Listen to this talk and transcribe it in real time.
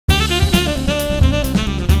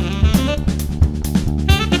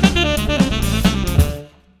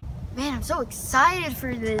so excited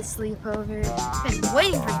for this sleepover. I've been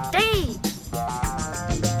waiting for days.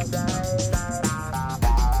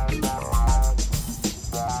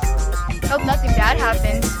 Hope nothing bad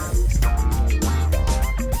happens.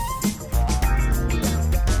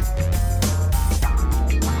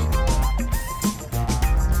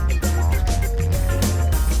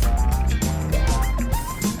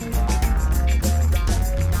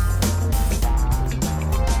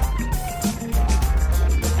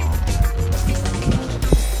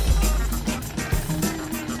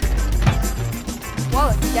 Whoa,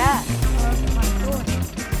 it's Dad.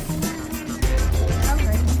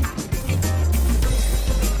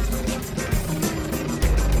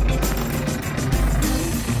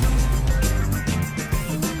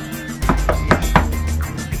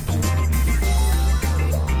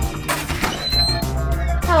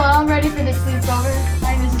 Hello, I'm ready for the sleepover.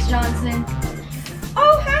 Hi, Mrs. Johnson.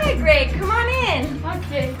 Oh, hi, Greg. Come on in.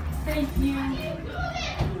 Okay, thank you.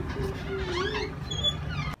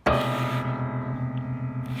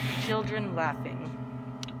 Children laughing.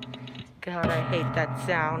 God, I hate that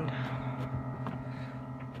sound.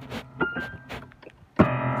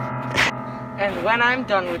 And when I'm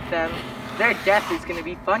done with them, their death is going to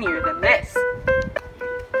be funnier than this.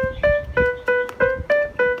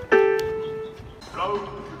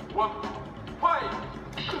 What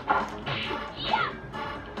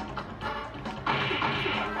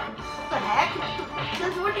the heck?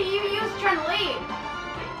 Since when do you use trying to leave?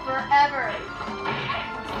 Forever.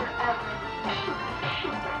 Forever.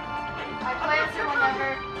 I play it so whenever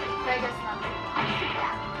Vegas number.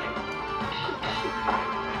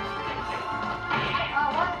 Oh,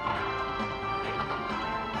 what?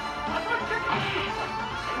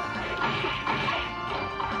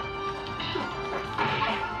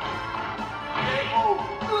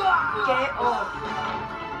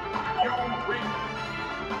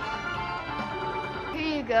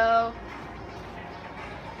 Here you go.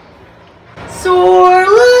 Sore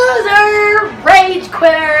loser, rage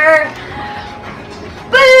quitter.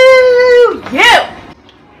 Boo! You!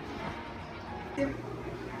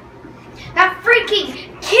 That freaking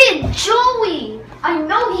kid, Joey! I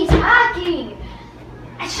know he's hacking!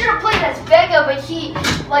 I should have played as Vega, but he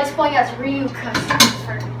likes playing as Ryu because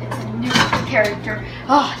it's a new character.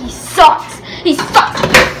 Oh, he sucks! He sucks!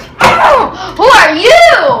 Oh, who are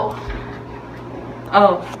you?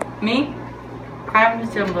 Oh, me? I'm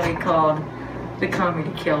somebody called the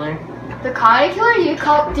Comedy Killer. The comedy killer?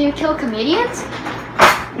 Do you kill comedians?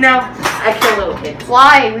 No, I kill little kids.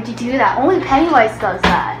 Why would you do that? Only Pennywise does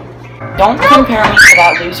that. Don't compare me to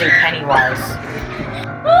that loser Pennywise.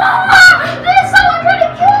 There's someone trying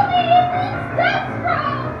to kill me in this death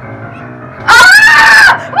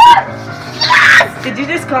row! Did you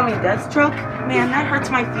just call me Deathstroke? Man, that hurts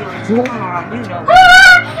my feelings. Come on, you know.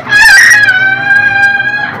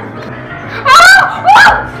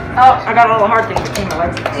 Oh, I got a little hard thing between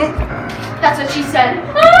my legs. That's what she said.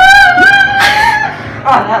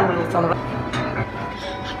 Oh, that little son of a...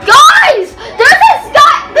 Guys! There's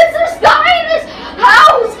this guy in this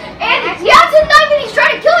house! And he has a knife and he's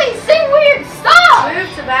trying to kill me. He's saying weird stuff!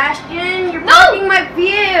 Move, Sebastian. You're blocking my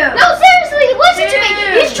view. No, seriously, listen to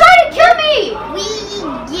me! He's trying to kill me! We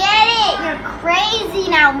get it. You're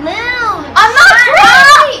crazy. Now move. I'm not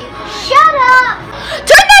crazy! Shut up.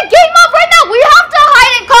 Turn that game off right now! We have to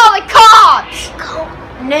hide and call the cops!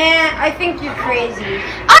 Nah, I think you're crazy.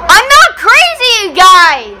 I'm not crazy, you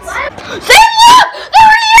guys! See, look!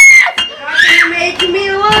 There he is! You're making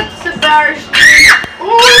me look, Sebastian.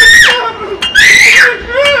 Oh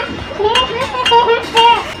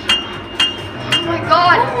my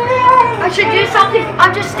god! I should do something!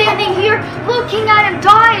 I'm just standing here looking at him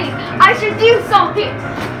dying! I should do something!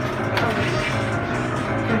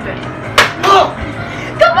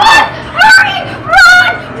 Come on! Hurry!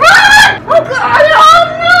 Run! Run! Oh god! Oh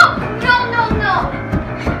no! No, no, no!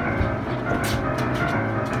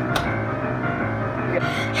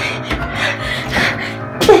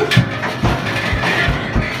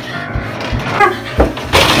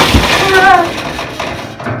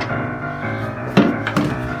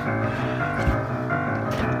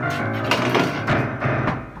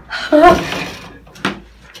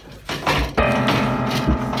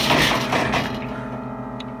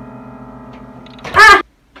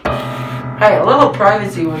 Hey, a little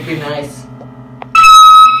privacy would be nice.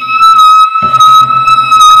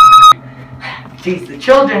 Jeez, the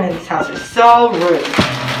children in this house are so rude.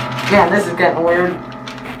 Man, this is getting weird.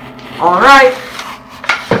 Alright.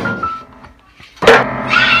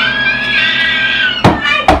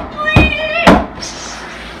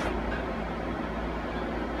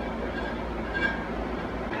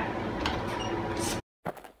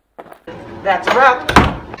 That's a wrap.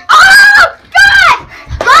 Oh, God!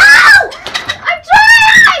 Oh! I'm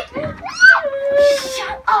trying!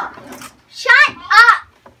 Shut up! Shut up!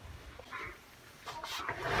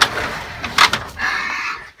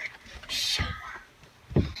 Shut up.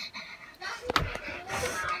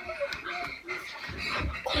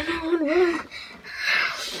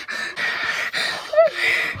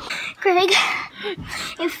 Greg,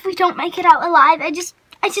 if we don't make it out alive, I just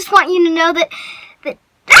want you to know that.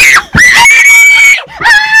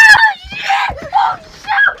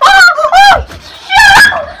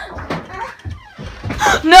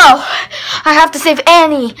 No, I have to save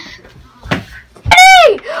Annie.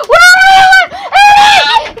 Annie! Where are you?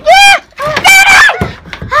 Annie! Yeah!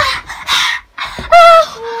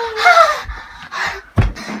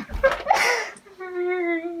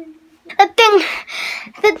 Annie!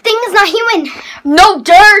 That thing is not human. No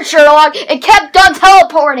dirt, Sherlock. It kept on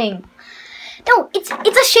teleporting. No, it's a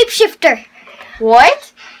shapeshifter.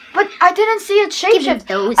 What? But I didn't see it shapeshift.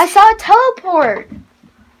 those. I saw it teleport.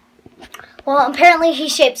 Well, apparently he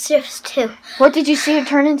shapeshifts too. What did you see it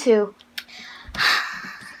turn into?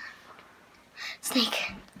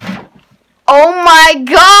 Snake. Oh my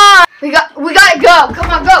God! We gotta go. Come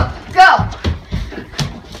on, go. Go.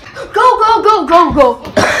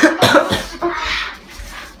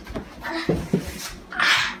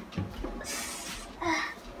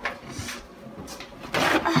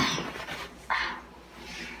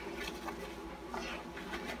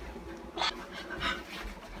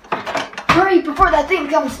 Hurry before that thing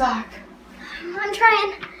comes back. I'm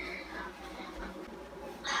trying.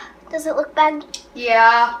 Does it look bad?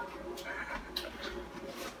 Yeah.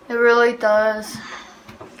 It really does.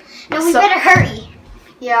 No, we better hurry.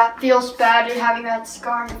 Yeah, it feels bad having that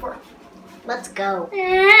scar on your forehead. Let's go.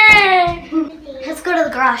 Let's go to the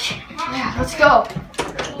garage. Yeah, let's go.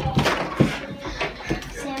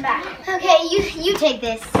 Stand back. Okay, you take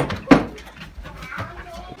this.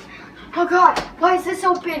 Oh God, why is this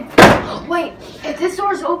open? Wait, if this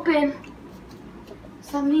door's open,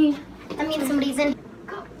 does that mean? That means somebody's in.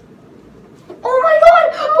 Oh my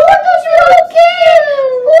God! Portals are open!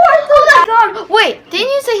 Oh my God! Wait, didn't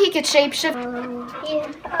you say he could shapeshift?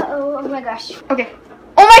 Yeah. Oh my gosh. Okay.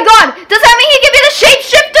 Oh my God! Does that mean he can be the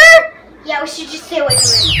shapeshifter? Yeah, we should just stay away from it.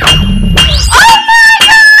 Oh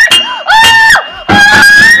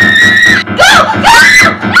my God!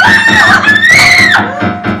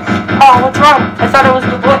 Oh, what's wrong? I thought I was a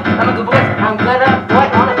good boy. I'm a good boy. I'm good at boy.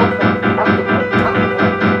 I'm a good boy. I'm a good boy.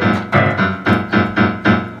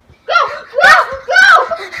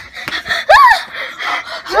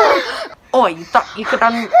 Oh, you thought you could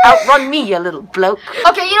outrun me, you little bloke.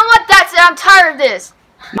 Okay, you know what? That's it. I'm tired of this.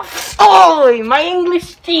 Oh, my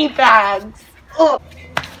English tea bags. Oh.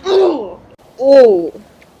 Oh.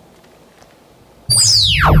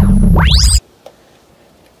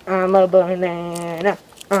 I'm a banana.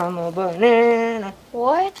 I'm a banana.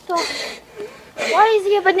 What the? Why is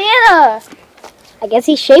he a banana? I guess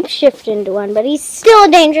he shapeshifted into one, but he's still a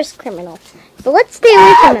dangerous criminal. So let's stay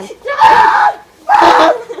away from him.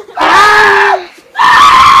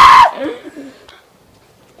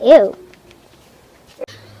 Ew.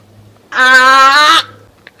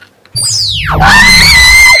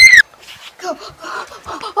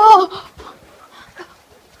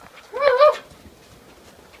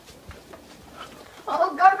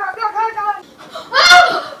 Oh, God.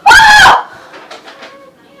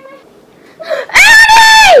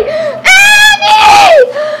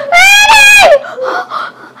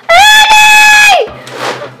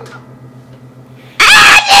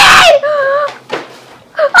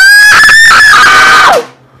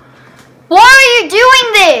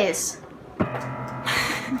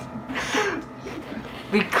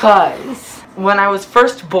 Because when I was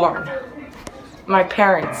first born, my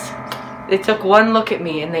parents, they took one look at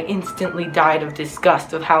me and they instantly died of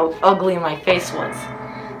disgust with how ugly my face was.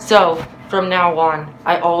 So from now on,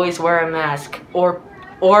 I always wear a mask or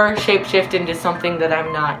shapeshift into something that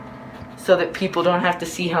I'm not, so that people don't have to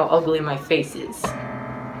see how ugly my face is.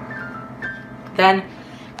 Then,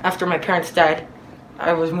 after my parents died,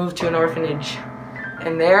 I was moved to an orphanage,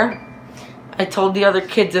 and there, I told the other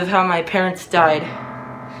kids of how my parents died,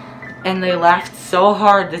 and they laughed so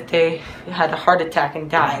hard that they had a heart attack and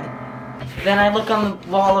died. Then I look on the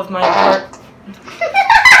wall of my apartment.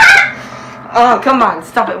 Oh, come on,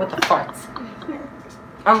 stop it with the farts.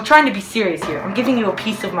 I'm trying to be serious here. I'm giving you a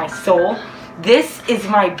piece of my soul. This is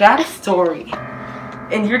my backstory.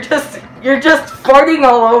 And you're just farting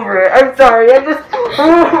all over it. I'm sorry, I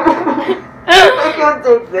can't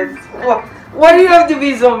take this. Why do you have to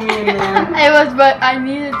be so mean, man? But I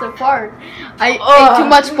needed to fart. I Ugh. ate too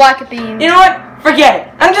much black beans. You know what? Forget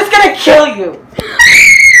it. I'm just gonna kill you.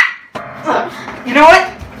 You know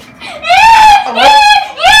what?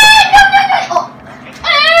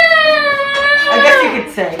 I guess you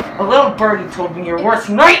could say, a little birdie told me your worst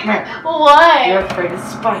nightmare. What? You're afraid of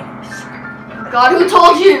spiders. God, who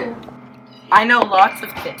told you? I know lots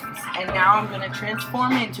of things, and now I'm gonna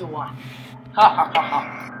transform into one. Ha ha ha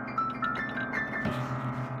ha.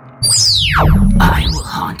 I will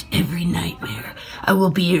haunt every nightmare. I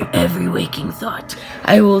will be your every waking thought.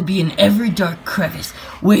 I will be in every dark crevice,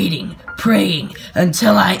 waiting, praying,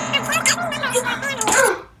 until I...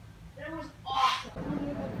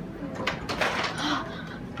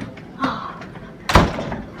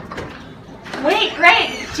 Wait,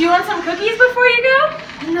 Greg, do you want some cookies before you go?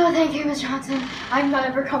 No, thank you, Miss Johnson. I'm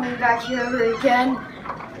never coming back here ever again.